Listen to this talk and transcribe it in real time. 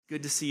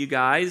Good to see you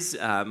guys.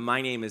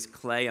 My name is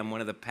Clay. I'm one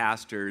of the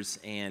pastors,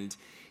 and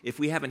if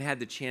we haven't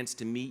had the chance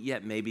to meet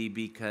yet, maybe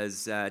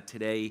because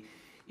today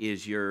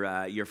is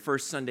your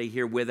first Sunday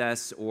here with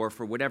us, or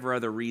for whatever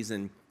other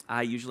reason,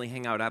 I usually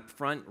hang out up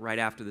front right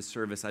after the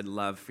service. I'd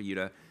love for you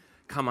to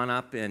come on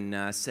up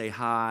and say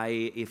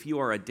hi. If you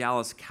are a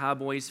Dallas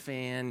Cowboys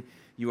fan,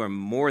 you are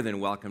more than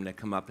welcome to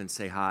come up and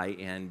say hi,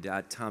 and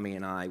Tommy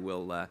and I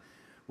will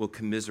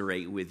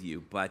commiserate with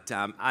you. But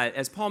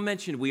as Paul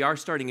mentioned, we are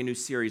starting a new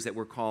series that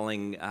we're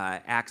calling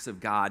Acts of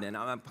God, and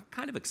I'm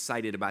kind of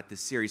excited about this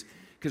series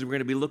because we're going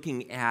to be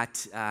looking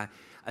at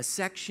a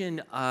section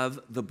of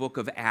the book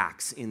of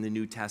Acts in the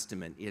New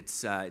Testament.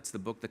 It's the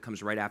book that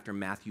comes right after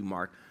Matthew,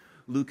 Mark,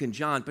 Luke, and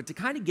John. But to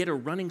kind of get a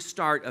running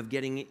start of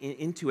getting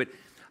into it,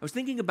 I was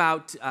thinking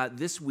about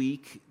this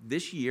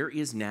year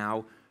is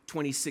now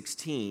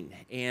 2016,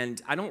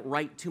 and I don't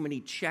write too many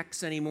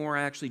checks anymore.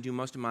 I actually do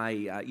most of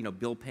my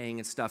bill paying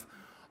and stuff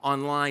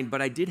online,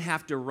 but I did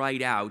have to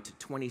write out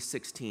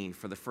 2016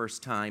 for the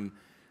first time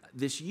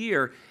this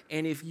year.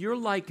 And if you're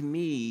like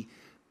me,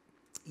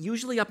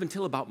 usually up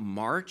until about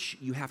March,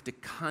 you have to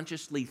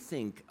consciously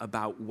think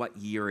about what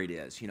year it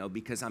is,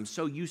 because I'm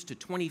so used to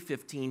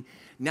 2015.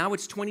 Now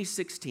it's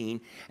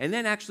 2016. And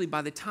then actually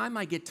by the time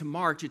I get to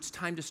March, it's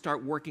time to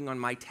start working on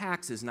my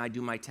taxes. And I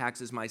do my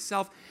taxes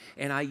myself,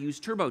 and I use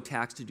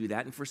TurboTax to do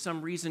that. And for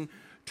some reason,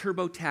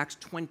 TurboTax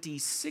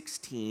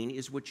 2016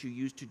 is what you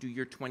use to do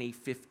your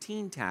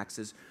 2015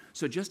 taxes.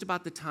 So just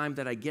about the time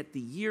that I get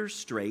the year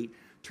straight,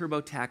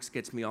 TurboTax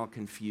gets me all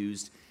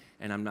confused,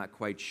 and I'm not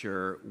quite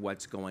sure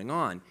what's going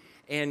on.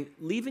 And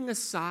leaving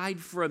aside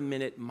for a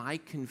minute my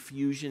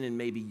confusion and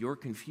maybe your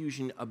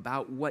confusion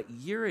about what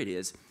year it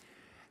is,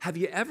 have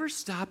you ever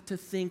stopped to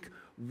think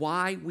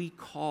why we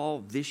call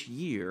this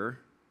year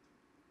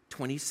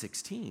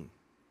 2016?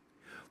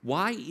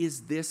 Why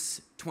is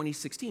this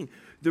 2016?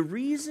 The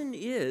reason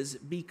is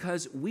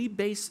because we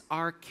base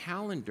our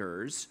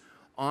calendars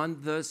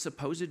on the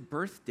supposed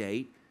birth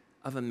date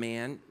of a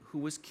man who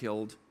was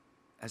killed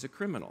as a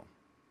criminal.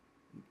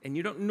 And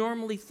you don't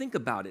normally think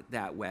about it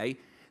that way,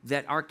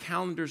 that our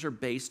calendars are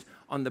based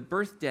on the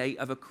birthday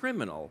of a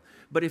criminal.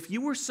 But if you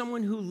were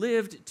someone who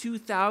lived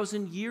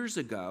 2,000 years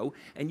ago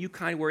and you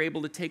kind of were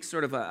able to take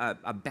sort of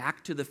a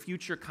back to the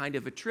future kind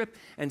of a trip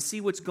and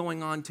see what's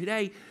going on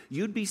today,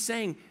 you'd be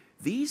saying,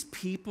 these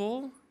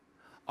people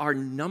are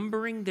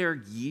numbering their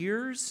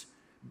years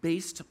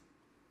based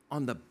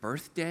on the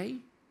birthday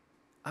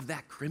of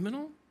that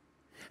criminal?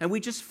 And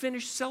we just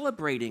finished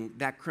celebrating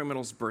that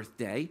criminal's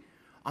birthday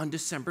on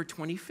December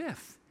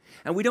 25th.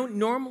 And we don't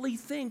normally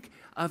think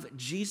of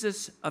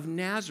Jesus of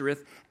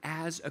Nazareth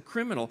as a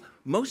criminal.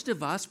 Most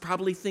of us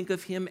probably think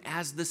of him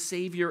as the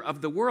Savior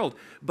of the world.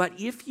 But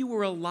if you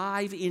were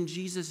alive in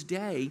Jesus'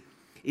 day,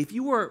 if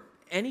you were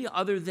any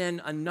other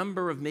than a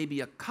number of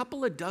maybe a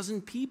couple of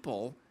dozen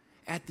people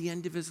at the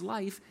end of his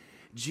life,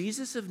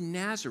 Jesus of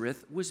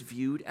Nazareth was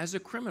viewed as a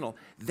criminal.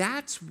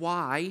 That's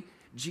why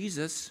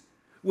Jesus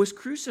was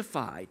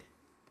crucified.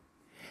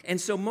 And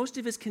so most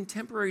of his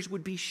contemporaries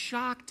would be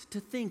shocked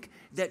to think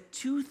that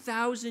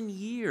 2,000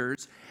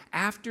 years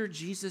after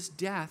Jesus'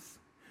 death,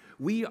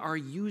 we are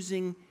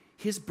using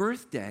his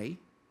birthday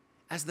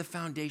as the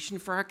foundation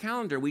for our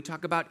calendar. We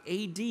talk about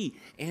AD,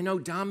 Anno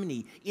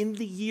Domini, in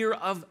the year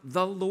of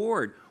the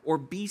Lord, or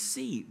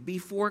BC,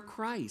 before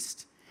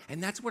Christ.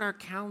 And that's what our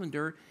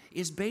calendar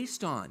is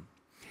based on.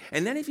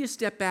 And then if you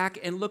step back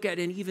and look at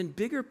an even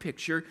bigger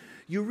picture,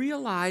 you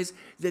realize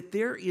that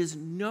there is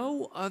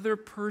no other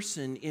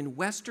person in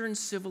Western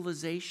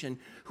civilization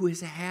who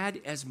has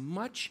had as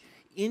much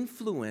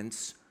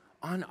influence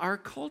on our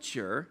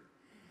culture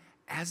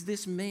as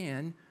this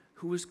man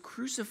who was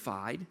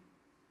crucified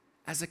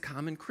as a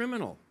common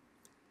criminal.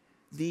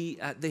 The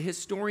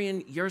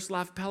historian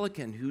Yaroslav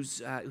Pelikan, who's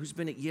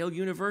been at Yale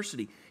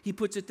University, he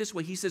puts it this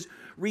way. He says,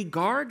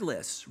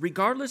 regardless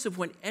of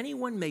what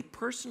anyone may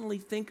personally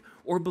think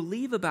or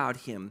believe about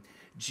him,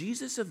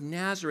 Jesus of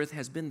Nazareth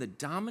has been the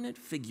dominant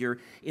figure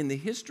in the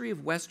history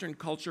of Western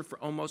culture for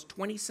almost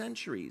 20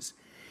 centuries.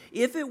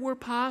 If it were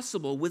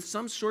possible with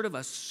some sort of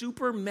a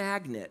super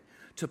magnet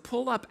to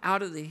pull up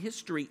out of the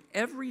history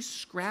every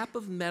scrap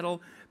of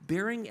metal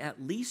bearing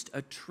at least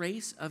a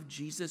trace of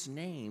Jesus'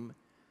 name,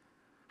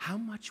 how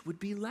much would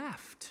be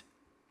left?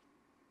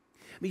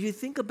 I mean, if you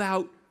think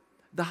about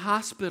the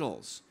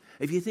hospitals,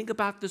 if you think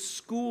about the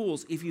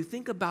schools, if you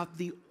think about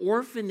the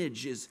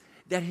orphanages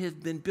that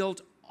have been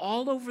built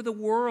all over the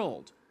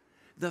world,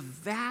 the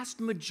vast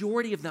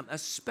majority of them,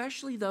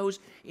 especially those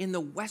in the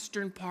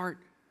western part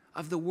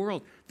of the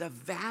world, the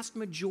vast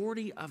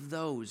majority of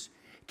those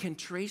can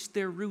trace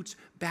their roots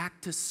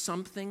back to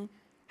something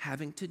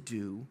having to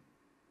do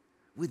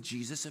with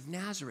Jesus of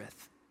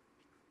Nazareth.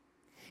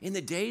 In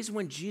the days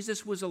when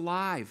Jesus was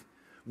alive,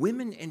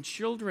 women and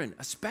children,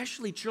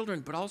 especially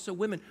children, but also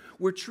women,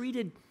 were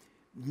treated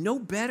no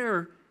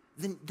better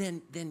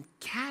than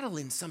cattle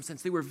in some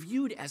sense. They were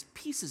viewed as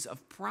pieces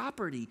of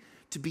property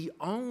to be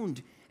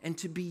owned and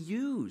to be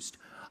used.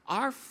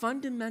 Our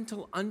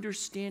fundamental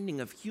understanding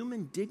of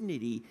human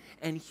dignity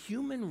and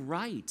human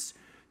rights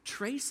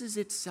traces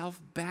itself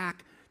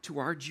back to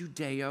our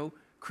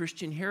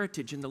Judeo-Christian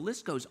heritage. And the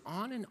list goes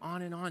on and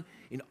on and on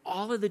in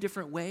all of the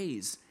different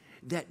ways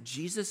that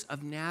Jesus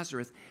of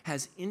Nazareth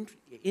has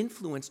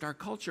influenced our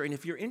culture. And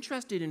if you're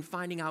interested in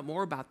finding out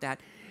more about that,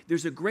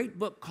 there's a great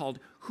book called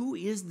Who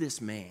Is This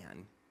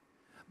Man?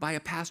 By a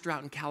pastor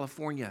out in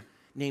California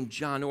named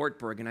John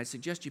Ortberg. And I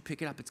suggest you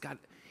pick it up.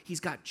 He's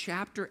got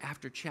chapter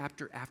after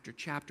chapter after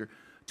chapter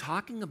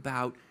talking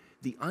about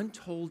the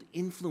untold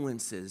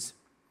influences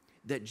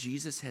that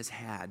Jesus has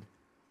had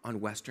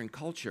on Western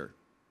culture.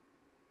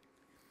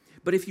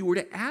 But if you were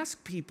to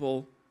ask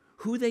people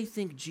who they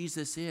think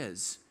Jesus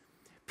is,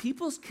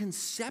 people's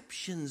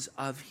conceptions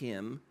of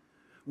him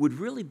would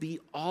really be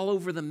all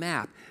over the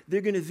map.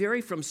 They're going to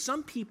vary from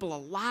some people, a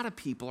lot of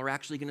people are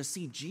actually going to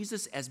see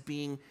Jesus as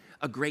being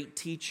a great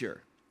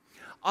teacher.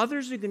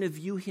 Others are going to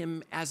view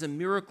him as a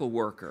miracle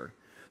worker.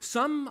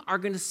 Some are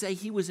going to say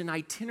he was an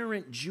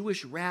itinerant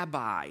Jewish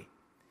rabbi.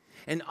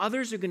 And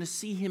others are going to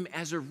see him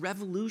as a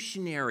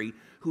revolutionary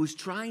who's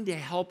trying to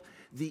help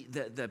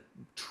the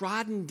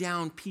trodden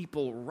down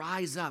people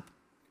rise up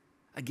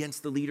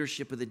against the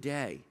leadership of the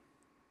day.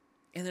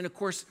 And then, of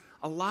course,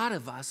 a lot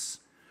of us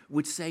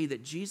would say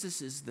that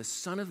Jesus is the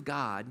Son of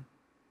God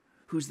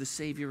who's the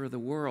Savior of the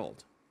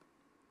world.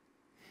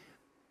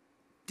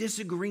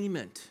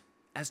 Disagreement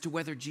as to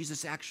whether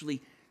Jesus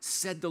actually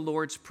said the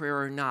Lord's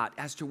Prayer or not,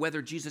 as to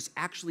whether Jesus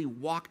actually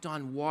walked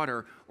on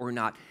water or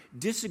not,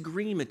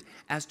 disagreement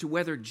as to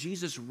whether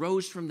Jesus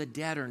rose from the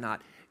dead or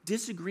not,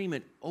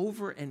 disagreement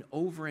over and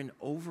over and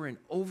over and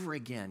over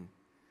again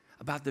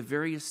about the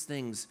various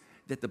things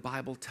that the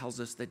Bible tells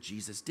us that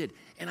Jesus did.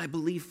 And I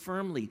believe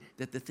firmly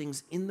that the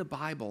things in the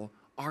Bible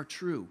are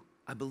true.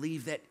 I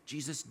believe that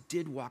Jesus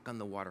did walk on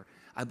the water.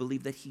 I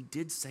believe that he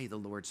did say the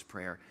Lord's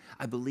Prayer.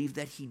 I believe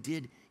that he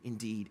did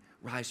indeed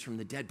rise from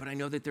the dead. But I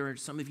know that there are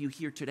some of you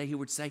here today who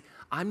would say,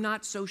 I'm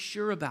not so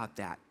sure about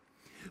that.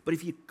 But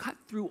if you cut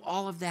through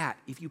all of that,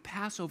 if you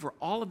pass over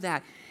all of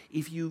that,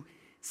 if you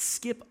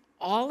skip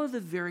all of the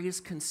various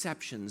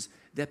conceptions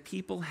that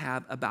people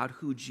have about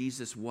who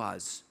Jesus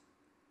was,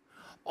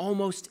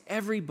 almost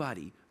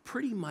everybody,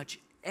 pretty much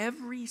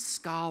every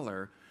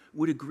scholar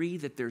would agree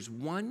that there's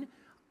one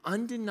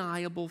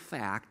undeniable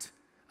fact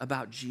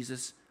about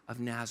Jesus of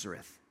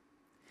Nazareth.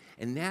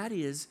 And that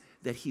is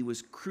that he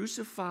was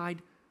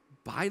crucified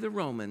by the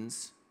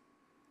Romans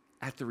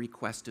at the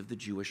request of the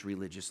Jewish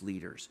religious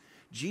leaders.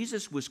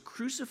 Jesus was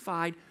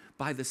crucified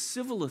by the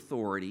civil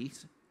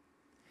authorities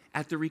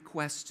at the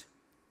request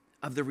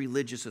of the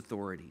religious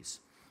authorities.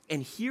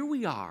 And here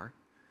we are,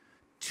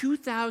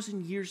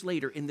 2,000 years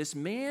later, in this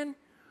man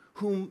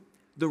whom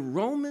the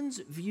Romans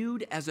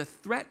viewed as a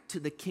threat to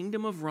the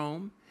kingdom of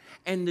Rome,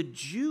 and the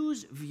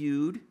Jews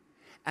viewed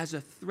as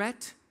a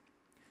threat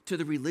to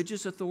the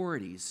religious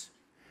authorities.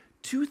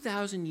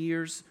 2,000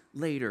 years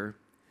later,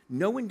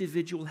 no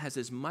individual has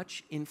as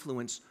much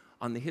influence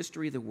on the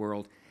history of the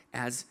world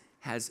as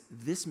has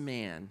this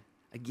man,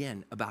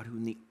 again, about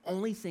whom the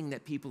only thing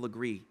that people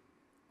agree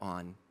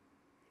on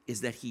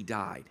is that he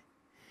died.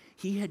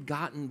 He had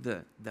gotten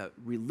the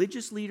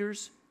religious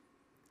leaders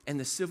and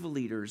the civil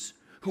leaders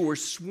who were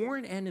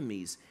sworn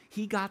enemies,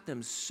 he got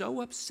them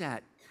so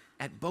upset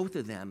at both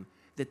of them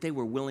that they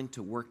were willing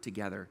to work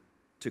together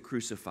to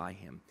crucify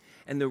him.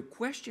 And the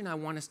question I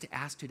want us to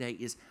ask today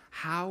is,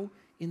 how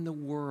in the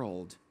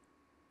world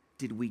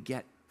did we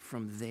get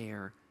from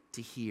there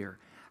to here?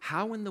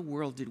 How in the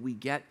world did we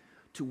get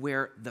to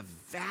where the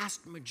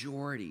vast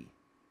majority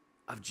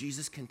of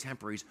Jesus'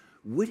 contemporaries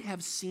would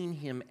have seen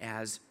him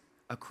as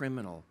a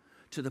criminal,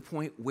 to the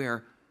point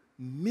where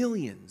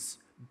millions,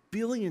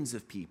 billions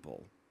of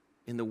people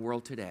in the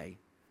world today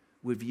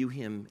would view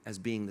him as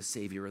being the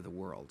Savior of the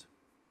world?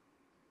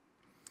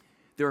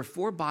 There are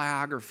 4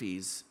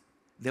 biographies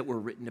that were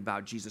written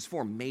about Jesus,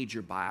 4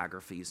 major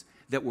biographies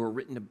that were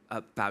written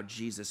about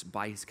Jesus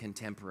by his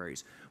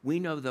contemporaries. We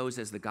know those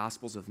as the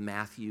Gospels of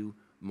Matthew,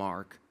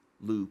 Mark,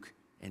 Luke,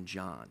 and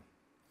John.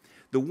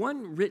 The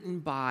one written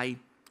by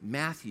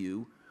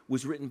Matthew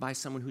was written by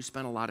someone who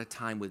spent a lot of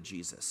time with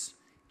Jesus.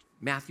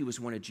 Matthew was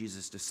one of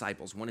Jesus'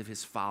 disciples, one of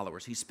his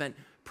followers. He spent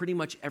pretty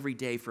much every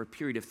day for a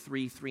period of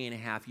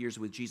 3.5 years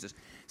with Jesus.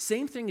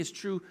 Same thing is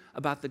true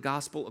about the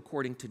gospel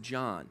according to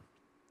John.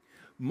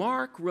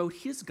 Mark wrote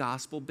his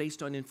gospel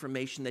based on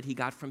information that he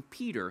got from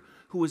Peter,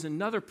 who was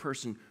another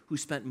person who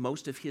spent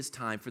most of his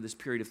time for this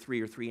period of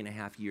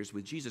 3.5 years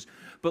with Jesus.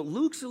 But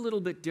Luke's a little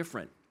bit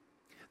different.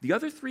 The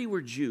other 3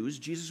 were Jews.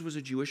 Jesus was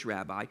a Jewish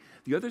rabbi.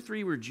 The other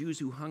 3 were Jews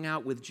who hung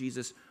out with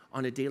Jesus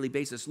on a daily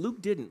basis.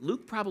 Luke didn't.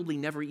 Luke probably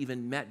never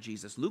even met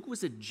Jesus. Luke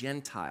was a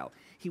Gentile.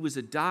 He was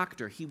a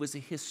doctor. He was a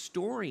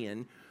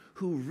historian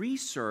who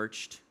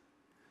researched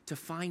to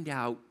find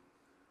out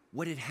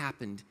what had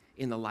happened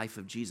in the life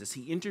of Jesus.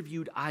 He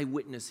interviewed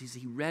eyewitnesses.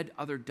 He read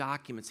other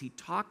documents. He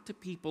talked to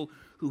people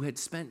who had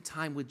spent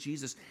time with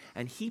Jesus,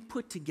 and he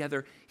put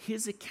together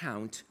his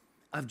account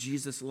of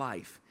Jesus'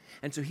 life.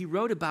 And so he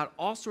wrote about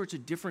all sorts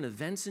of different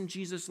events in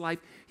Jesus' life.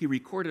 He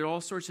recorded all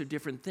sorts of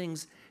different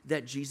things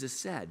that Jesus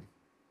said.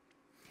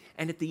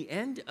 And at the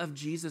end of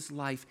Jesus'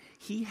 life,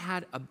 he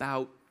had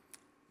about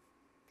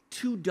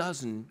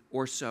 24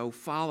 or so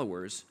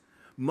followers,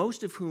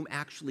 most of whom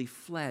actually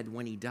fled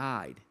when he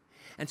died.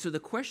 And so the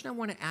question I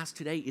want to ask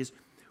today is,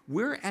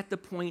 we're at the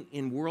point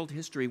in world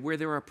history where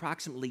there are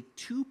approximately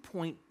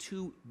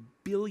 2.2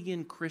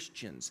 billion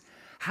Christians.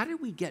 How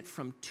did we get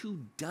from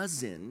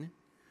 24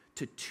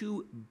 to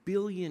 2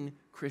 billion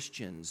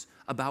Christians,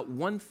 about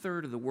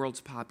 1/3 of the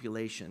world's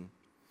population,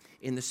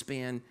 in the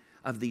span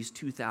of these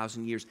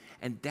 2,000 years?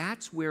 And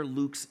that's where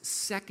Luke's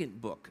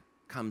second book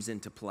comes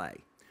into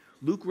play.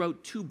 Luke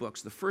wrote 2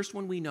 books. The first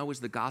one we know is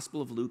the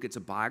Gospel of Luke. It's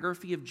a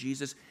biography of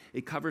Jesus.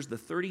 It covers the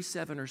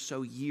 37 or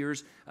so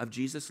years of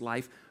Jesus'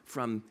 life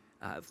from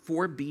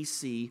 4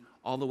 BC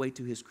all the way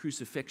to his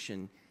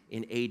crucifixion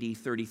in AD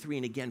 33,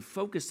 and again,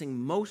 focusing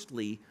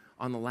mostly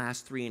on the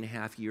last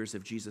 3.5 years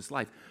of Jesus'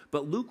 life.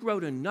 But Luke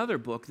wrote another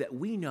book that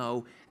we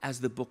know as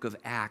the book of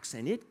Acts,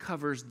 and it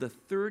covers the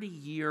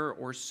 30-year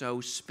or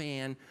so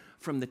span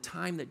from the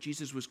time that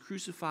Jesus was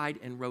crucified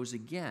and rose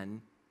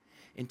again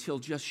until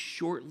just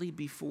shortly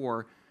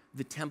before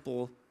the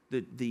temple,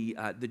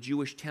 the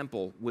Jewish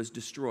temple was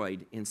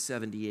destroyed in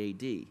 70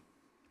 AD.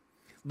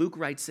 Luke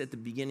writes at the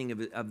beginning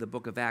of the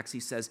book of Acts, he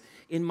says,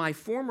 "In my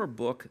former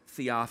book,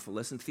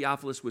 Theophilus," and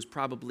Theophilus was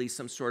probably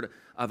some sort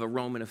of a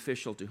Roman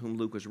official to whom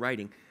Luke was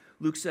writing.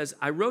 Luke says,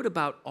 "I wrote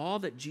about all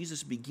that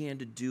Jesus began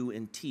to do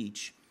and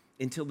teach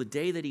until the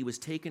day that he was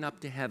taken up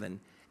to heaven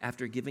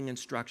after giving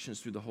instructions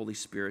through the Holy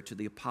Spirit to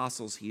the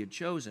apostles he had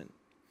chosen."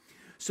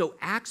 So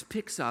Acts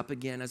picks up,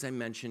 again, as I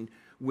mentioned,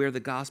 where the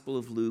Gospel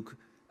of Luke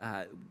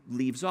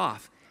leaves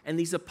off. And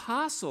these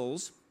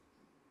apostles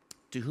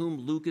to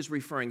whom Luke is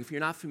referring, if you're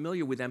not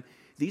familiar with them,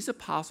 these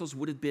apostles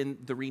would have been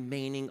the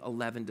remaining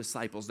 11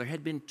 disciples. There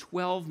had been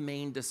 12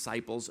 main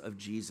disciples of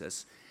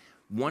Jesus.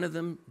 One of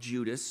them,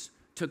 Judas,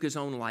 took his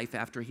own life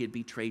after he had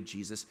betrayed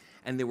Jesus,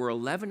 and there were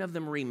 11 of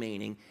them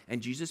remaining,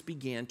 and Jesus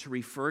began to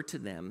refer to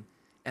them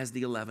as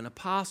the 11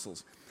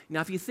 apostles. Now,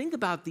 if you think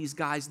about these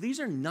guys, these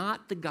are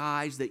not the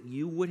guys that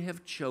you would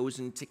have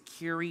chosen to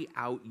carry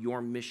out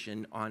your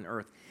mission on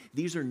earth.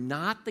 These are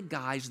not the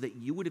guys that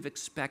you would have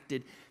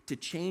expected to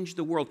change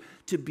the world,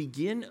 to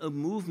begin a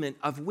movement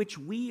of which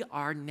we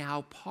are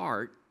now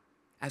part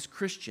as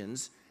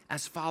Christians,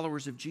 as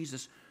followers of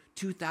Jesus,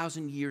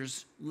 2,000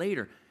 years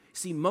later.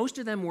 See, most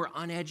of them were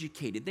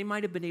uneducated. They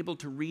might have been able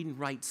to read and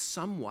write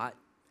somewhat,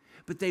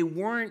 but they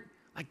weren't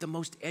like the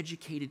most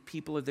educated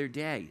people of their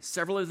day.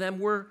 Several of them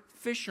were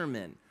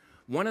fishermen.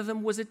 One of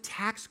them was a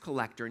tax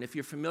collector. And if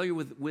you're familiar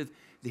with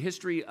the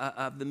history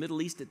of the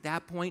Middle East at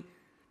that point,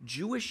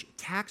 Jewish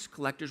tax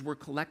collectors were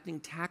collecting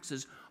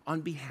taxes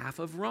on behalf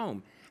of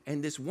Rome.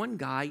 And this one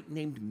guy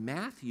named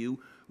Matthew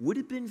would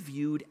have been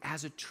viewed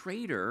as a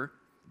traitor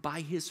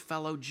by his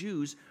fellow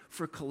Jews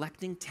for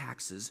collecting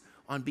taxes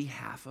on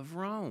behalf of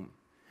Rome.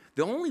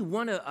 The only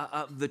one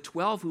of the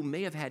 12 who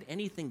may have had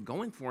anything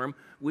going for him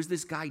was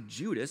this guy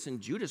Judas,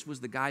 and Judas was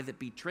the guy that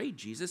betrayed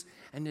Jesus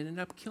and ended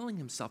up killing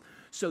himself.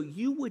 So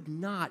you would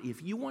not,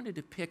 if you wanted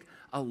to pick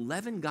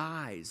 11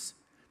 guys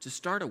to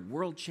start a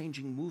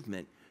world-changing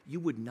movement,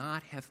 you would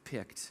not have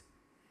picked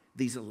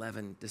these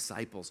 11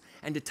 disciples.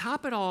 And to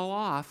top it all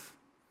off,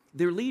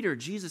 their leader,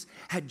 Jesus,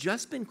 had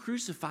just been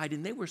crucified,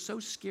 and they were so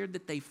scared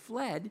that they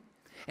fled.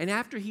 And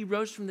after he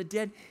rose from the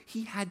dead,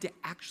 he had to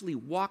actually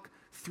walk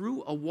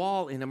through a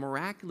wall in a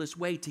miraculous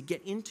way to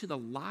get into the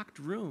locked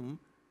room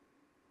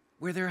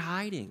where they're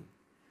hiding.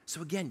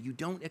 So again, you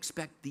don't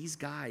expect these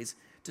guys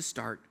to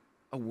start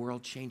a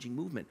world-changing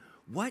movement.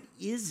 What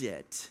is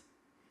it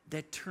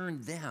that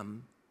turned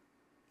them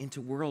into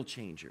world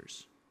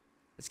changers?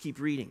 Let's keep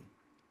reading.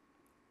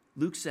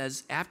 Luke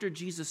says, after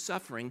Jesus'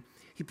 suffering,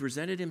 he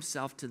presented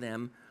himself to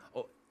them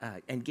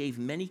and gave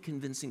many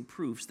convincing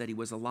proofs that he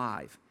was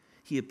alive.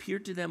 He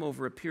appeared to them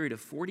over a period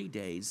of 40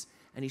 days,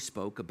 and he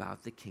spoke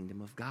about the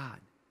kingdom of God.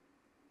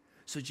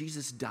 So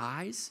Jesus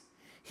dies,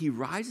 he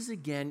rises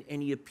again,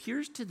 and he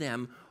appears to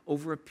them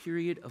over a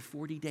period of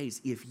 40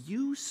 days. If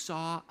you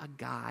saw a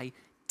guy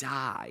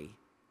die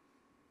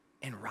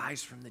and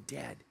rise from the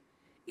dead,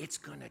 it's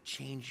going to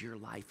change your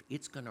life.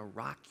 It's going to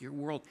rock your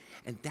world.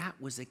 And that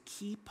was a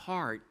key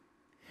part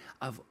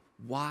of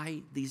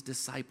why these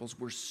disciples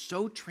were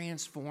so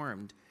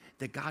transformed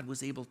that God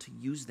was able to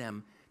use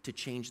them to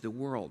change the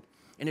world.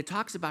 And it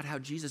talks about how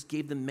Jesus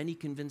gave them many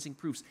convincing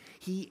proofs.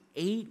 He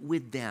ate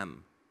with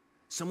them.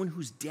 Someone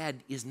who's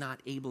dead is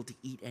not able to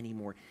eat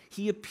anymore.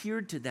 He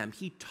appeared to them.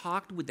 He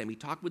talked with them. He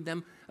talked with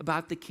them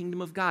about the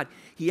kingdom of God.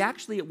 He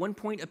actually at one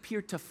point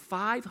appeared to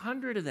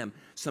 500 of them.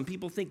 Some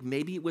people think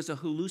maybe it was a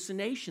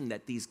hallucination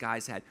that these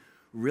guys had.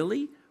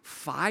 Really?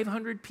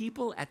 500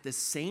 people at the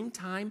same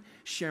time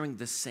sharing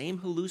the same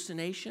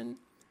hallucination?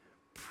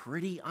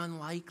 Pretty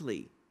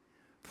unlikely.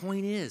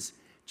 Point is,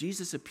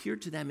 Jesus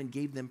appeared to them and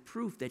gave them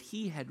proof that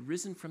he had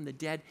risen from the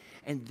dead,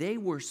 and they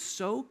were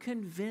so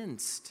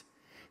convinced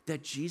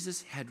that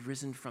Jesus had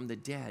risen from the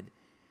dead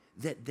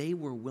that they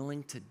were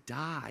willing to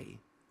die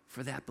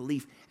for that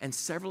belief. And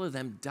several of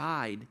them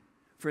died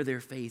for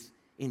their faith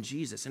in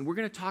Jesus. And we're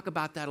going to talk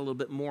about that a little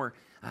bit more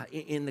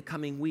in the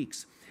coming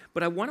weeks.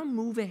 But I want to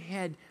move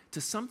ahead to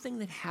something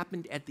that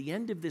happened at the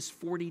end of this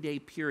 40-day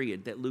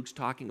period that Luke's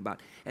talking about.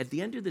 At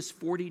the end of this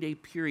 40-day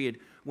period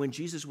when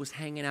Jesus was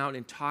hanging out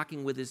and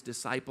talking with his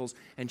disciples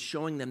and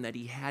showing them that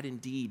he had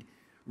indeed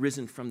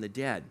risen from the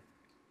dead.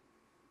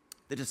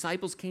 The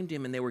disciples came to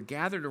him and they were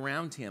gathered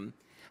around him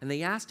and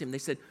they asked him, they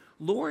said,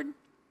 "Lord,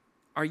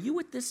 are you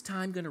at this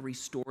time going to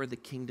restore the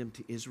kingdom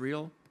to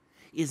Israel?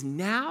 Is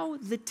now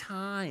the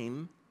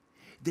time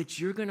that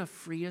you're going to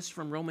free us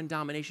from Roman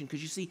domination?"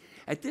 Because you see,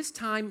 at this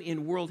time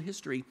in world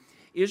history,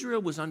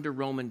 Israel was under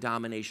Roman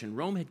domination.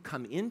 Rome had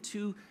come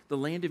into the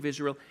land of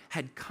Israel,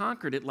 had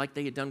conquered it like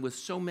they had done with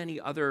so many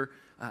other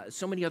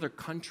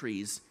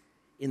countries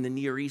in the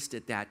Near East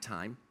at that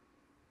time.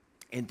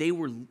 And they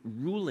were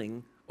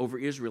ruling over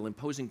Israel,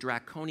 imposing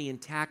draconian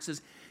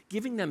taxes,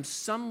 giving them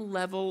some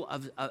level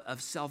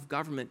of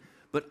self-government,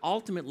 but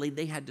ultimately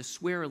they had to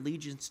swear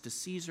allegiance to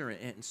Caesar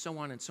and so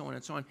on and so on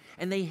and so on.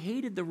 And they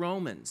hated the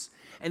Romans.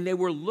 And they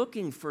were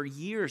looking for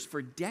years,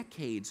 for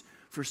decades,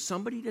 for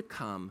somebody to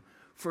come,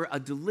 for a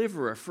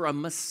deliverer, for a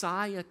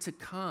Messiah to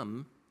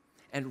come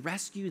and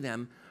rescue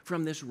them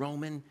from this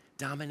Roman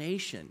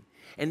domination.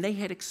 And they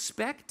had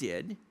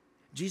expected,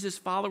 Jesus'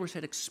 followers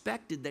had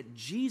expected that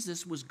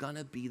Jesus was going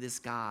to be this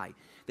guy,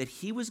 that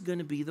he was going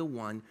to be the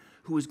one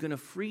who was going to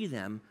free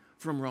them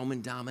from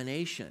Roman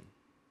domination.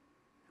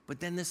 But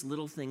then this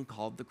little thing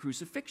called the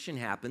crucifixion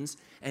happens,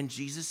 and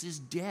Jesus is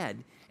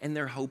dead, and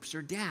their hopes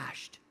are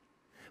dashed.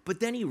 But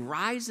then he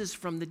rises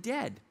from the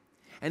dead,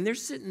 and they're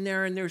sitting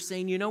there and they're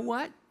saying, you know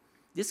what?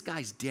 This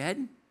guy's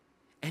dead,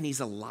 and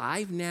he's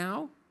alive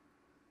now.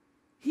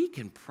 He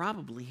can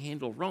probably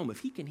handle Rome. If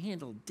he can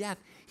handle death,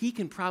 he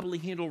can probably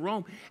handle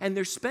Rome. And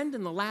they're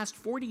spending the last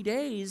 40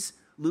 days,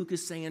 Luke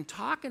is saying,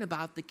 talking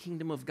about the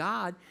kingdom of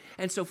God.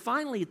 And so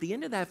finally, at the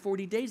end of that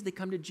 40 days, they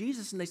come to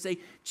Jesus and they say,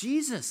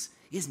 "Jesus,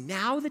 is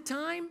now the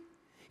time?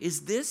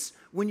 Is this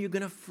when you're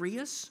going to free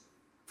us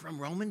from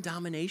Roman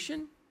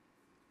domination?"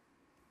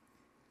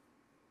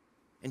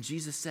 And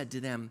Jesus said to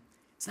them,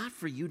 "It's not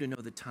for you to know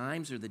the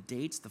times or the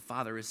dates the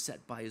Father has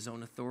set by his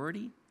own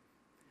authority,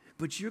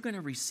 but you're going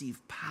to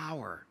receive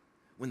power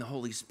when the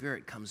Holy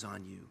Spirit comes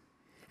on you,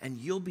 and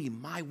you'll be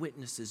my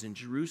witnesses in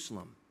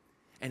Jerusalem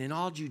and in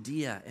all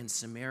Judea and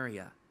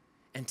Samaria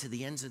and to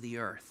the ends of the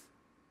earth."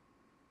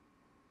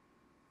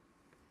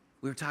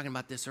 We were talking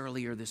about this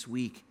earlier this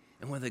week,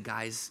 and one of the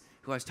guys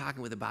who I was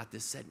talking with about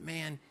this said,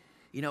 "Man,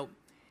 you know,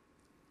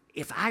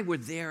 if I were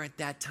there at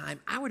that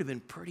time, I would have been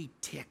pretty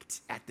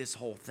ticked at this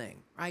whole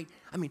thing, right?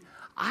 I mean,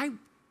 I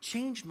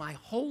changed my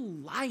whole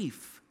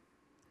life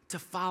to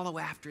follow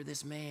after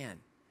this man.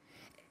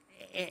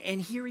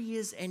 And here he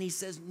is, and he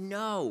says,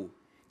 no,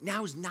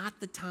 now's not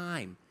the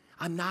time.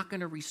 I'm not going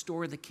to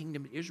restore the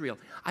kingdom of Israel.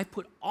 I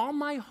put all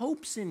my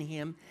hopes in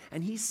him,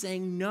 and he's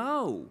saying,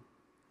 no,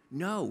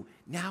 now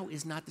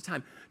is not the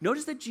time."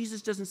 Notice that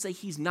Jesus doesn't say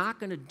he's not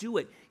going to do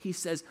it. He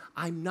says,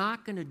 "I'm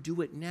not going to do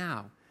it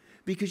now."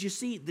 Because you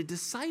see, the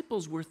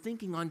disciples were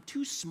thinking on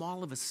too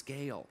small of a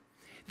scale.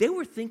 They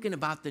were thinking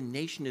about the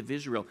nation of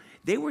Israel.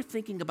 They were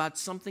thinking about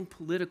something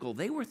political.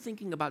 They were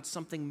thinking about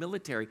something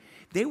military.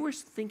 They were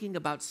thinking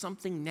about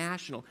something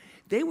national.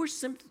 They were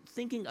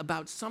thinking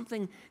about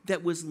something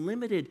that was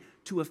limited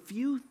to a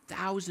few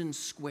thousand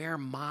square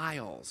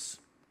miles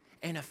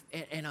and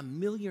a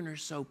million or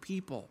so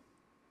people.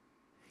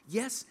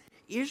 Yes,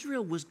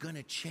 Israel was going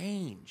to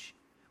change,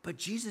 but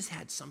Jesus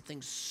had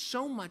something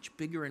so much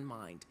bigger in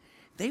mind.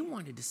 They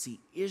wanted to see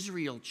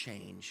Israel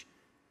change,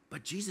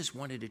 but Jesus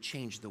wanted to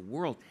change the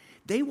world.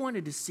 They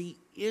wanted to see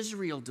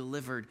Israel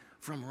delivered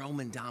from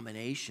Roman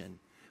domination,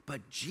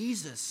 but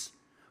Jesus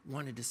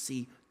wanted to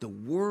see the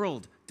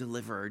world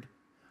delivered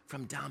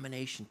from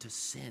domination to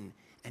sin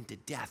and to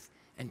death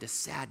and to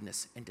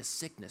sadness and to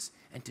sickness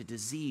and to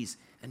disease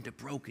and to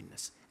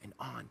brokenness and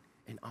on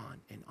and on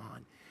and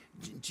on.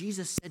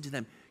 Jesus said to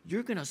them,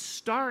 "You're going to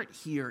start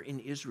here in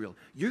Israel.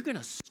 You're going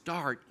to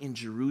start in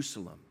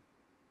Jerusalem,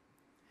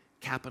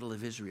 capital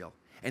of Israel.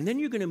 And then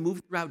you're going to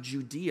move throughout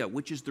Judea,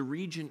 which is the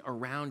region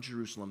around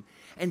Jerusalem.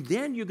 And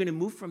then you're going to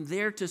move from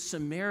there to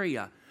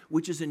Samaria,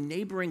 which is a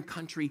neighboring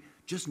country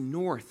just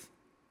north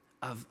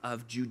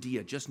of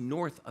Judea, just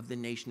north of the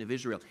nation of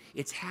Israel.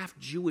 It's half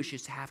Jewish,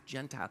 it's half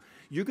Gentile.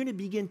 You're going to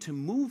begin to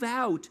move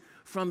out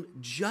from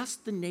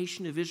just the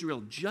nation of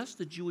Israel, just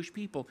the Jewish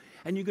people,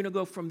 and you're going to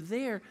go from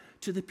there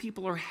to the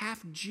people who are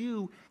half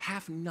Jew,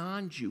 half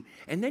non-Jew.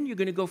 And then you're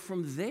going to go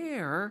from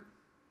there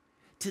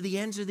to the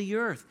ends of the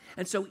earth."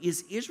 And so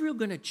is Israel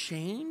going to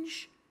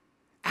change?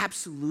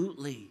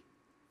 Absolutely.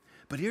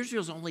 But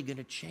Israel's only going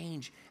to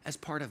change as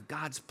part of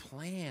God's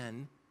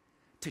plan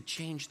to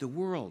change the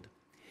world.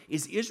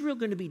 Is Israel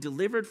going to be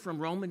delivered from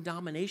Roman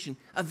domination?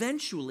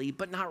 Eventually,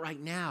 but not right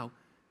now,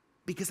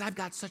 because I've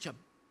got such a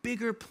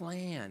bigger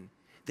plan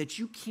that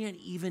you can't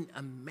even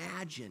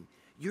imagine.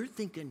 You're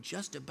thinking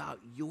just about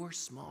your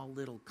small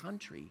little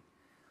country.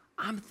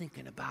 I'm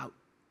thinking about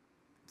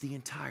the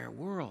entire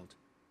world.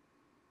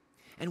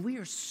 And we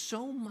are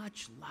so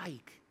much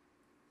like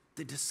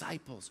the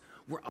disciples.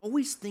 We're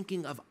always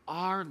thinking of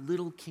our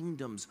little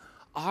kingdoms,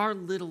 our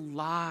little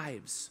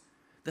lives,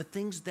 the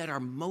things that are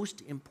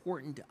most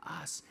important to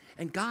us.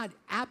 And God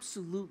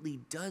absolutely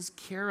does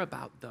care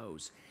about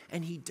those.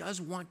 And he does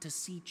want to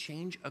see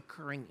change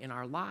occurring in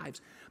our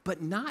lives,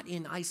 but not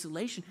in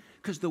isolation,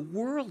 because the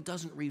world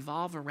doesn't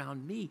revolve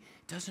around me,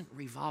 it doesn't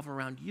revolve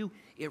around you.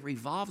 It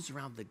revolves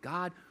around the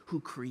God who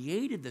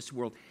created this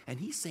world. And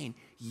he's saying,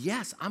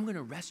 yes, I'm going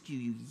to rescue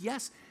you.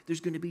 Yes,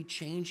 there's going to be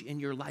change in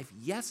your life.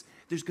 Yes,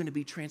 there's going to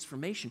be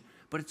transformation,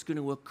 but it's going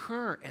to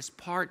occur as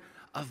part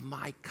of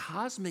my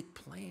cosmic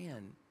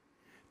plan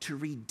to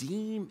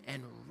redeem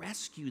and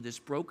rescue this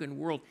broken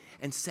world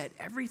and set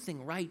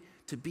everything right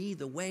to be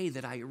the way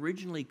that I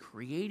originally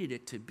created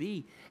it to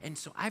be. And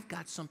so I've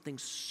got something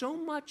so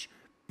much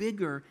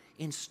bigger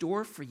in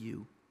store for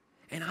you,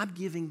 and I'm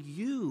giving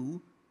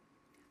you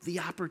the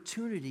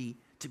opportunity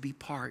to be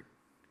part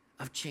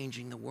of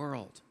changing the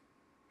world.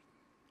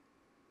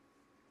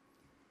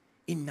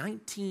 In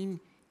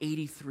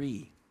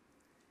 1983,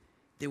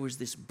 there was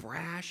this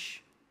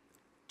brash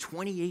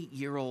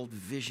 28-year-old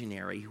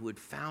visionary who had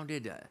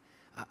founded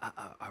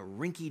a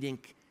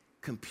rinky-dink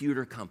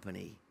computer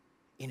company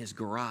in his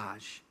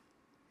garage.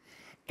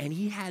 And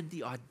he had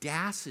the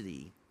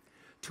audacity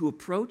to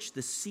approach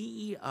the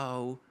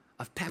CEO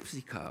of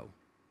PepsiCo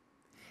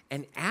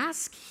and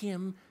ask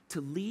him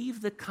to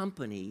leave the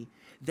company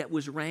that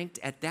was ranked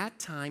at that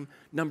time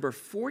number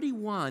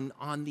 41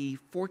 on the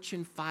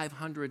Fortune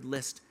 500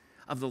 list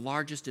of the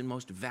largest and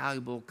most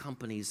valuable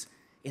companies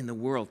in the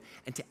world,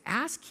 and to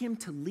ask him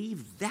to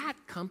leave that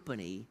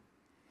company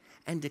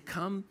and to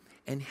come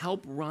and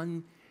help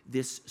run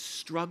this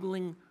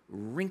struggling,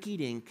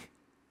 rinky-dink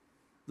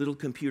little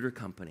computer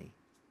company.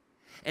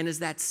 And as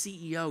that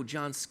CEO,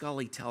 John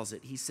Scully, tells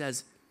it, he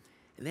says,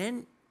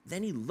 then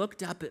he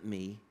looked up at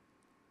me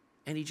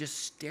and he just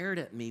stared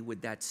at me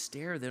with that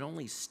stare that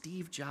only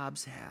Steve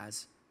Jobs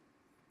has.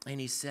 And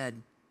he said,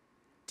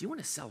 do you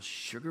want to sell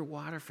sugar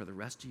water for the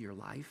rest of your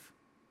life?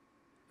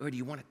 Or do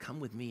you want to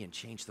come with me and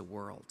change the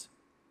world?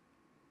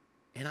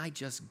 And I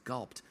just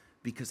gulped,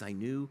 because I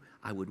knew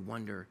I would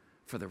wonder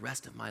for the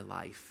rest of my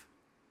life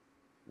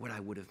what I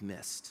would have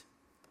missed.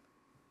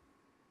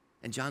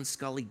 And John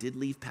Scully did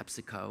leave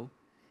PepsiCo,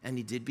 and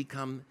he did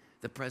become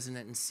the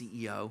president and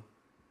CEO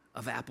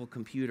of Apple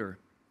Computer.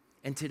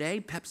 And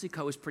today,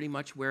 PepsiCo is pretty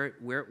much where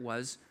it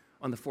was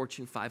on the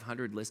Fortune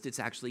 500 list. It's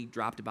actually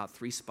dropped about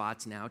 3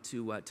 spots now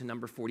to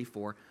number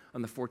 44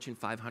 on the Fortune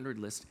 500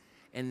 list.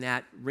 And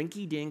that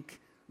rinky-dink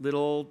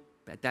little,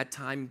 at that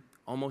time,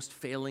 almost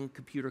failing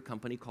computer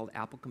company called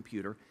Apple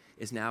Computer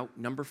is now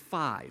number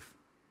 5,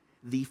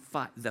 the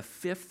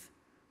 5th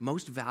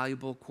most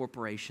valuable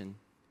corporation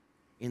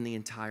in the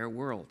entire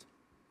world.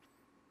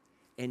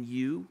 And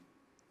you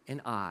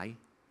and I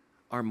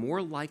are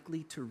more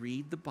likely to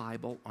read the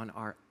Bible on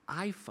our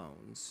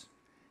iPhones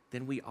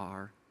than we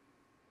are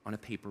on a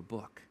paper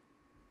book.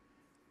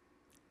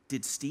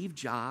 Did Steve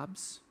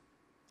Jobs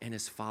and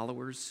his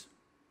followers,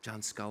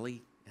 John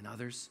Scully and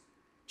others,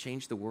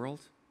 change the world?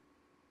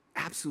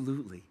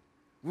 Absolutely.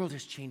 The world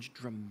has changed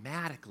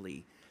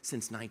dramatically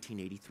since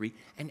 1983,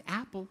 and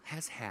Apple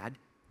has had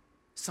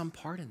some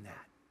part in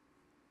that.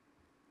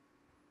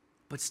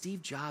 But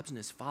Steve Jobs and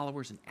his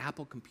followers and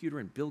Apple Computer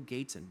and Bill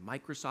Gates and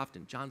Microsoft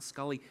and John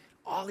Scully,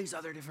 all these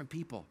other different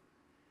people,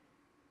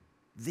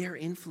 their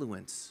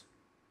influence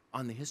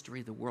on the history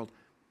of the world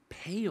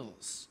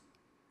pales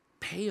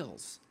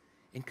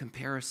in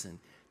comparison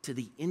to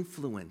the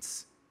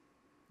influence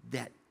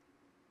that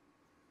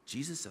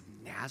Jesus of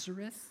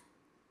Nazareth,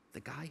 the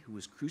guy who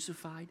was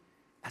crucified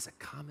as a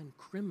common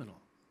criminal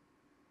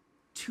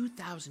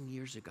 2,000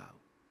 years ago,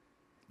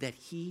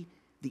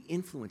 the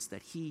influence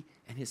that he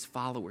and his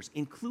followers,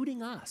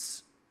 including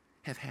us,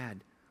 have had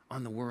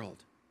on the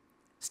world.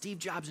 Steve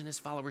Jobs and his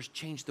followers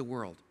changed the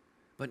world,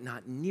 but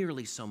not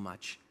nearly so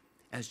much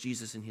as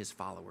Jesus and his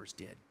followers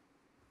did.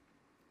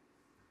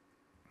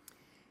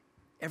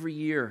 Every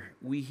year,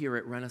 we here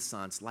at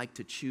Renaissance like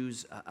to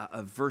choose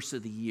a verse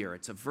of the year.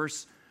 It's a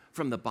verse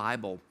from the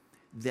Bible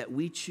that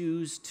we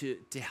choose to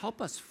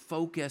help us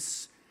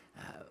focus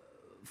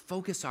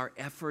our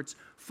efforts,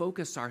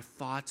 focus our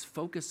thoughts,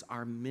 focus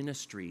our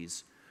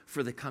ministries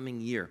for the coming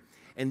year.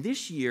 And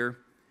this year,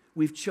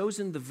 we've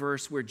chosen the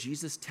verse where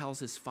Jesus tells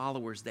his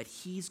followers that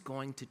he's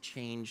going to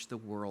change the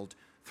world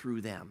through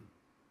them.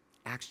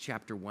 Acts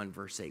chapter 1,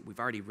 verse 8. We've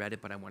already read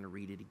it, but I want to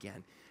read it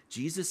again.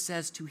 Jesus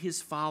says to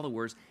his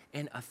followers,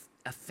 and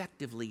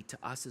effectively to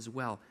us as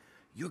well,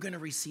 you're going to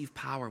receive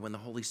power when the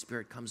Holy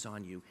Spirit comes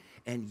on you,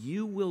 and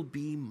you will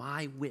be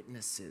my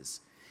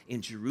witnesses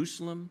in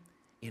Jerusalem,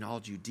 in all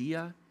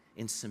Judea,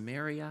 in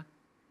Samaria,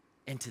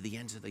 and to the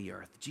ends of the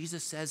earth.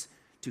 Jesus says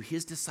to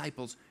his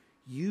disciples,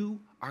 you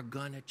are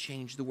going to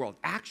change the world.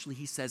 Actually,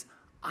 he says,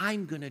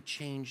 I'm going to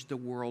change the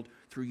world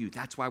through you.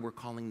 That's why we're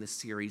calling this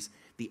series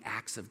The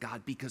Acts of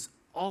God, because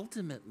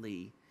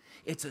ultimately,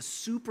 it's a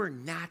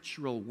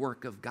supernatural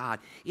work of God.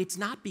 It's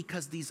not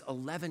because these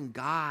 11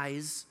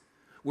 guys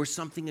were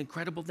something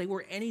incredible. They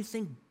were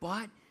anything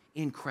but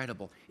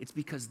incredible? It's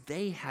because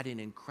they had an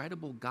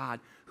incredible God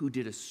who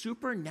did a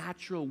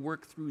supernatural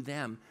work through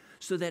them,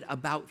 so that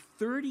about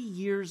 30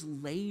 years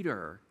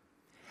later,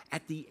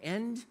 at the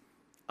end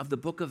of the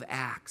book of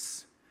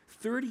Acts,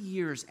 30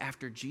 years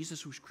after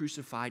Jesus was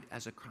crucified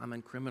as a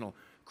common criminal,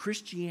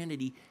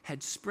 Christianity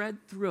had spread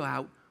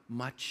throughout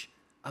much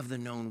of the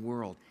known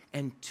world.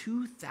 And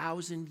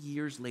 2,000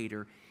 years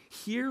later,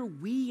 here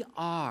we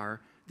are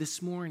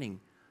this morning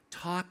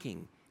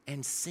talking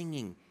and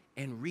singing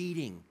and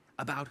reading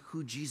about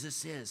who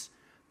Jesus is,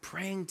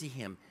 praying to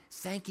him,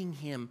 thanking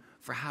him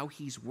for how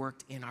he's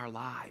worked in our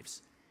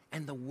lives.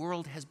 And the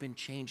world has been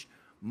changed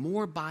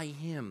more by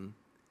him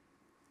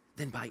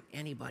than by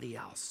anybody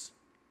else.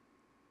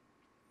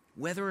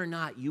 Whether or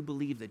not you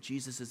believe that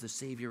Jesus is the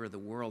Savior of the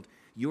world,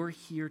 you're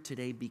here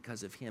today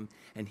because of him,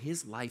 and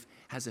his life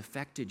has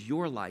affected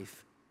your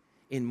life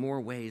in more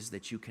ways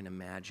that you can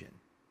imagine.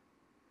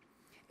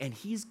 And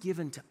he's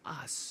given to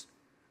us,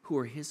 who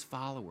are his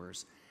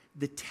followers,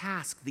 the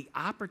task, the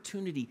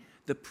opportunity,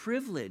 the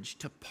privilege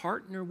to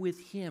partner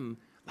with him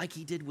like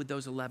he did with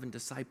those 11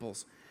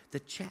 disciples.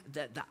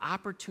 The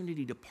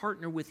opportunity to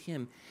partner with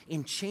him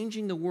in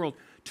changing the world,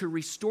 to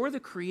restore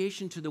the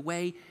creation to the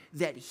way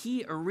that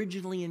he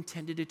originally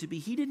intended it to be.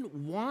 He didn't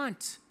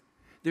want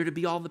there to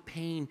be all the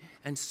pain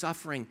and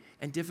suffering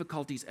and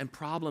difficulties and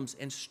problems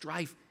and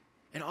strife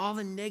and all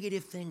the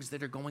negative things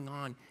that are going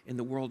on in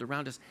the world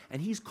around us. And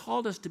he's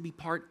called us to be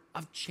part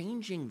of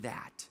changing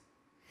that.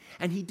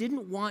 And he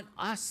didn't want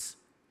us,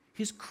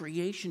 his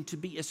creation, to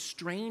be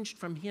estranged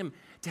from him,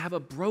 to have a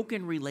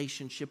broken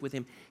relationship with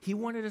him. He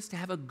wanted us to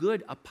have a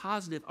good, a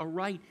positive, a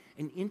right,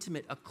 an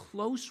intimate, a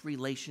close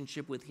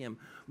relationship with him,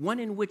 one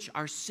in which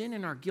our sin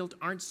and our guilt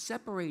aren't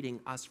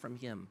separating us from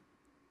him.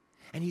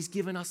 And he's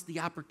given us the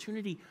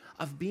opportunity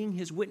of being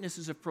his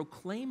witnesses, of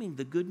proclaiming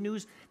the good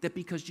news that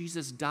because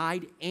Jesus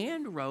died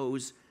and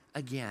rose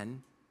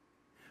again,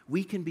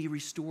 we can be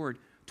restored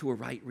to a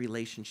right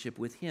relationship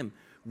with him.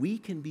 We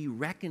can be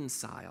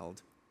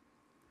reconciled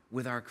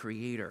with our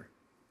Creator.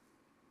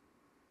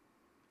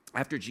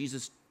 After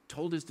Jesus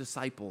told his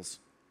disciples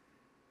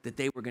that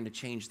they were going to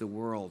change the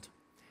world,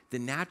 the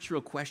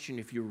natural question,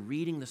 if you're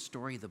reading the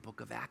story of the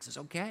book of Acts, is,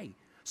 okay,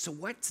 so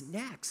what's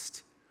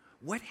next?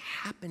 What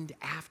happened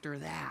after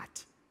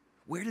that?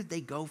 Where did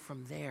they go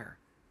from there?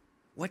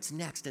 What's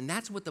next? And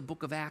that's what the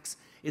book of Acts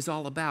is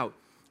all about.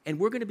 And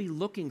we're going to be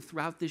looking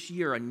throughout this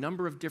year a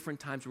number of different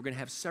times. We're going to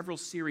have several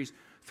series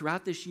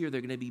throughout this year.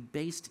 They're going to be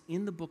based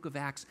in the book of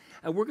Acts.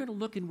 And we're going to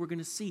look and we're going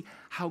to see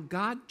how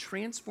God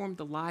transformed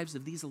the lives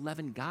of these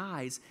 11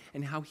 guys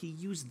and how he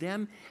used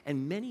them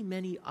and many,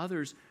 many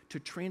others to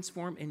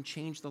transform and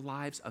change the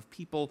lives of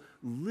people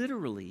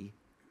literally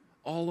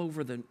all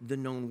over the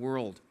known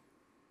world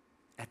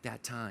at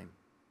that time.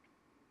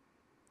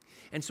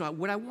 And so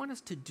what I want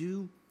us to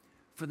do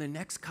for the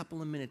next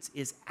couple of minutes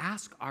is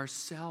ask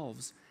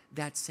ourselves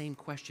that same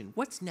question.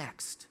 What's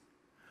next?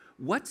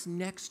 What's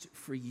next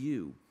for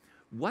you?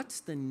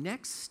 What's the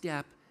next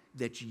step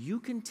that you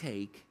can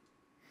take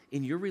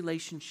in your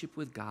relationship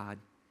with God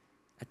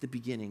at the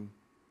beginning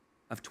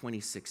of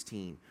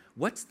 2016?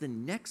 What's the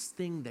next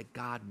thing that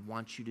God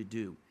wants you to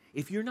do?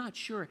 If you're not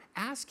sure,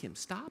 ask him.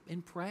 Stop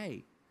and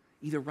pray.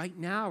 Either right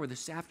now or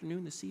this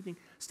afternoon, this evening,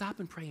 stop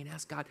and pray and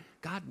ask God,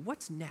 God,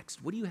 what's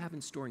next? What do you have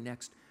in store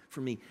next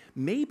for me?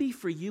 Maybe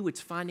for you,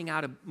 it's finding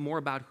out more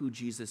about who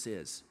Jesus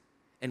is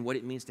and what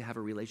it means to have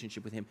a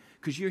relationship with him.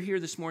 Because you're here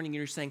this morning and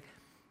you're saying,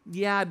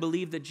 yeah, I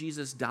believe that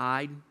Jesus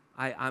died.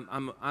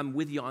 I'm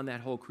with you on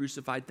that whole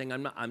crucified thing.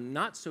 I'm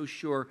not so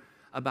sure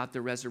about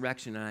the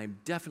resurrection, and I'm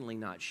definitely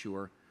not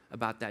sure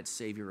about that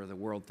Savior of the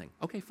world thing.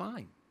 Okay,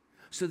 fine.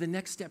 So the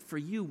next step for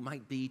you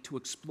might be to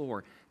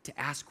explore, to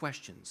ask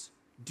questions.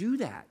 Do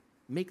that.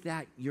 Make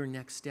that your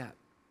next step.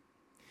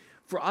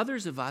 For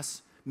others of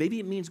us, maybe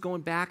it means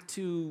going back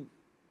to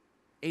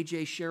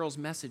A.J. Sherrill's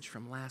message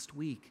from last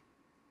week.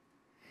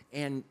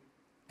 And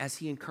as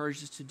he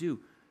encouraged us to do,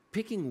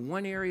 picking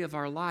one area of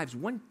our lives,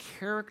 one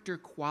character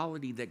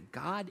quality that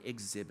God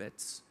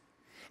exhibits,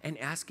 and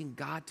asking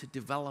God to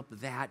develop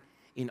that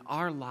in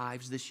our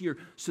lives this year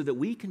so that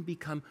we can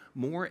become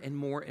more and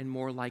more and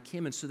more like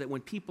him, and so that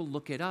when people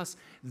look at us,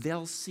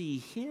 they'll see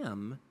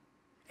him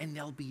and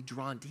they'll be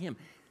drawn to him.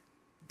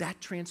 That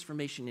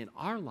transformation in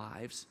our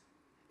lives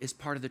is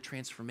part of the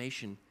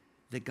transformation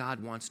that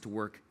God wants to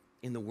work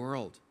in the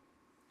world.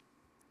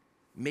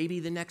 Maybe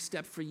the next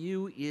step for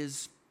you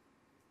is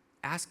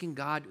asking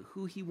God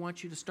who he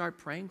wants you to start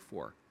praying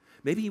for.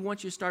 Maybe he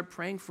wants you to start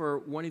praying for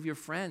one of your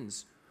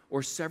friends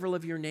or several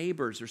of your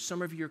neighbors or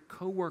some of your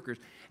coworkers,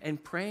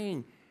 and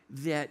praying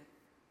that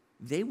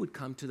they would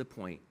come to the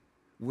point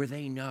where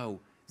they know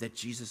that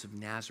Jesus of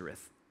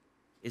Nazareth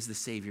is the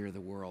Savior of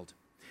the world.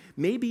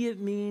 Maybe it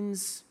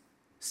means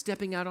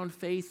stepping out on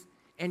faith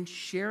and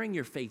sharing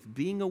your faith,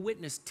 being a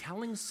witness,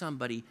 telling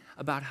somebody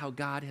about how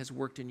God has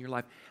worked in your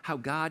life, how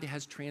God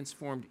has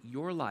transformed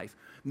your life.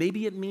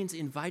 Maybe it means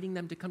inviting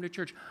them to come to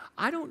church.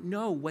 I don't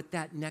know what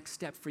that next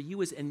step for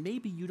you is, and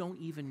maybe you don't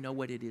even know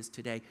what it is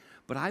today,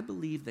 but I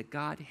believe that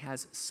God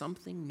has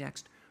something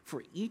next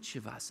for each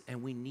of us,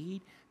 and we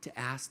need to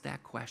ask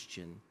that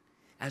question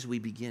as we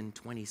begin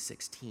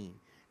 2016.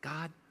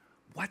 God,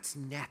 what's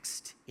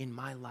next in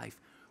my life?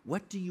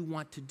 What do you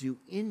want to do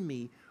in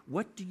me?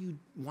 What do you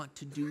want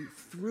to do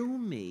through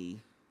me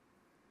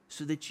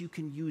so that you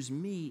can use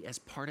me as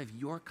part of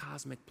your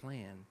cosmic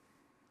plan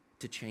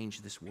to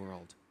change this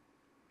world?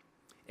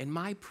 And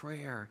my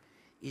prayer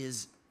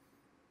is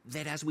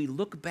that as we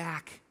look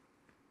back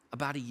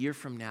about a year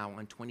from now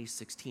on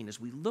 2016, as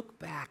we look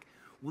back,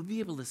 we'll be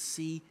able to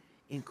see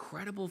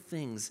incredible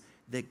things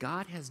that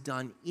God has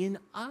done in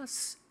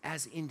us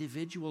as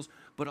individuals,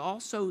 but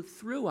also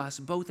through us,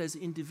 both as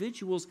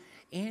individuals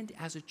and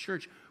as a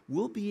church.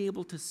 We'll be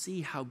able to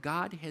see how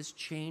God has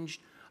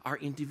changed our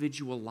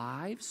individual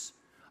lives,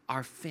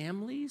 our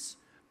families,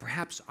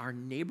 perhaps our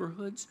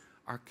neighborhoods,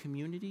 our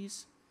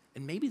communities,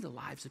 and maybe the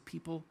lives of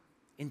people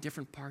in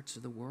different parts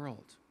of the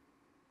world.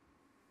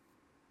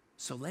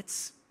 So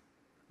let's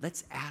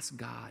ask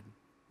God,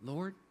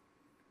 Lord,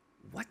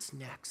 what's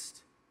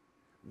next?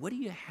 What do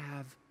you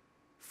have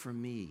for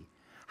me?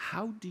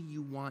 How do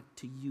you want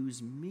to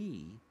use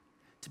me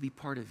to be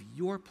part of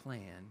your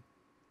plan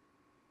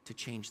to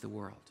change the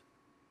world?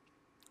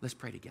 Let's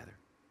pray together.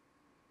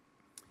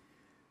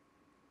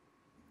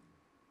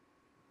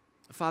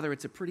 Father,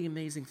 it's a pretty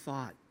amazing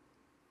thought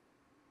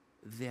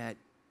that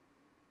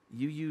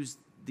you used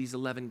these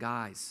 11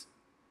 guys,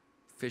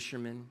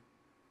 fishermen,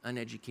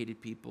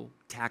 uneducated people,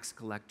 tax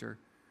collector,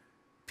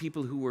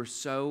 people who were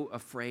so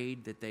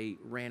afraid that they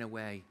ran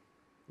away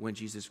when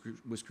Jesus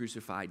was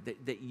crucified,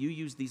 that you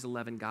used these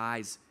 11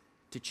 guys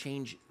to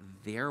change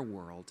their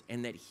world,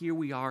 and that here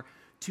we are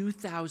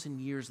 2,000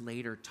 years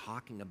later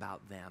talking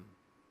about them.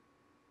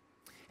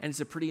 And it's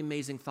a pretty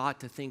amazing thought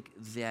to think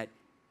that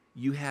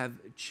you have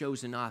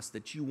chosen us,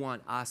 that you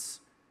want us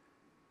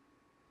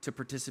to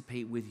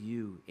participate with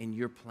you in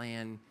your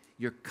plan,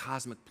 your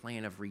cosmic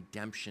plan of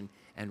redemption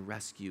and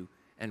rescue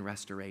and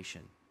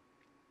restoration.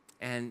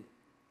 And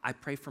I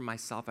pray for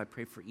myself, I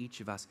pray for each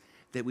of us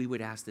that we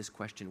would ask this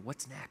question: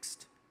 what's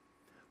next?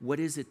 What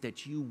is it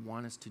that you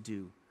want us to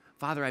do?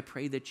 Father, I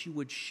pray that you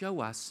would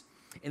show us,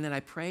 and then I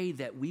pray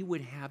that we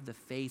would have the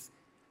faith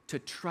to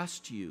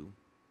trust you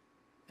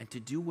and to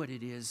do what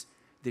it is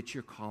that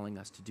you're calling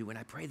us to do. And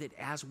I pray that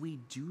as we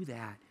do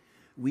that,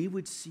 we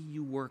would see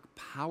you work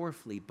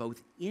powerfully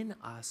both in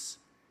us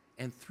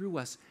and through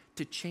us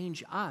to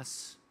change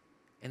us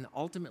and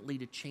ultimately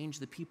to change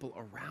the people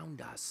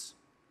around us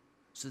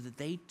so that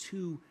they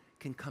too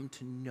can come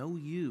to know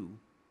you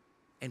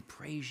and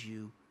praise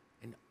you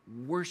and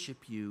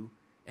worship you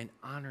and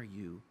honor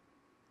you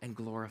and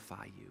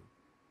glorify you.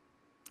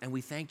 And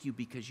we thank you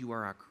because you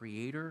are our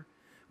creator.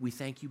 We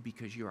thank you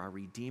because you're our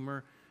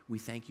redeemer. We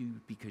thank you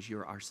because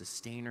you're our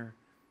sustainer.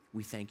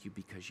 We thank you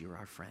because you're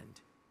our friend.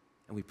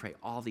 And we pray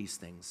all these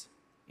things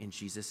in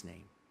Jesus'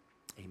 name.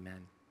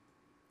 Amen.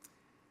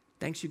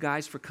 Thanks, you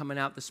guys, for coming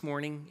out this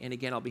morning. And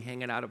again, I'll be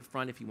hanging out up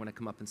front if you want to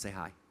come up and say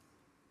hi.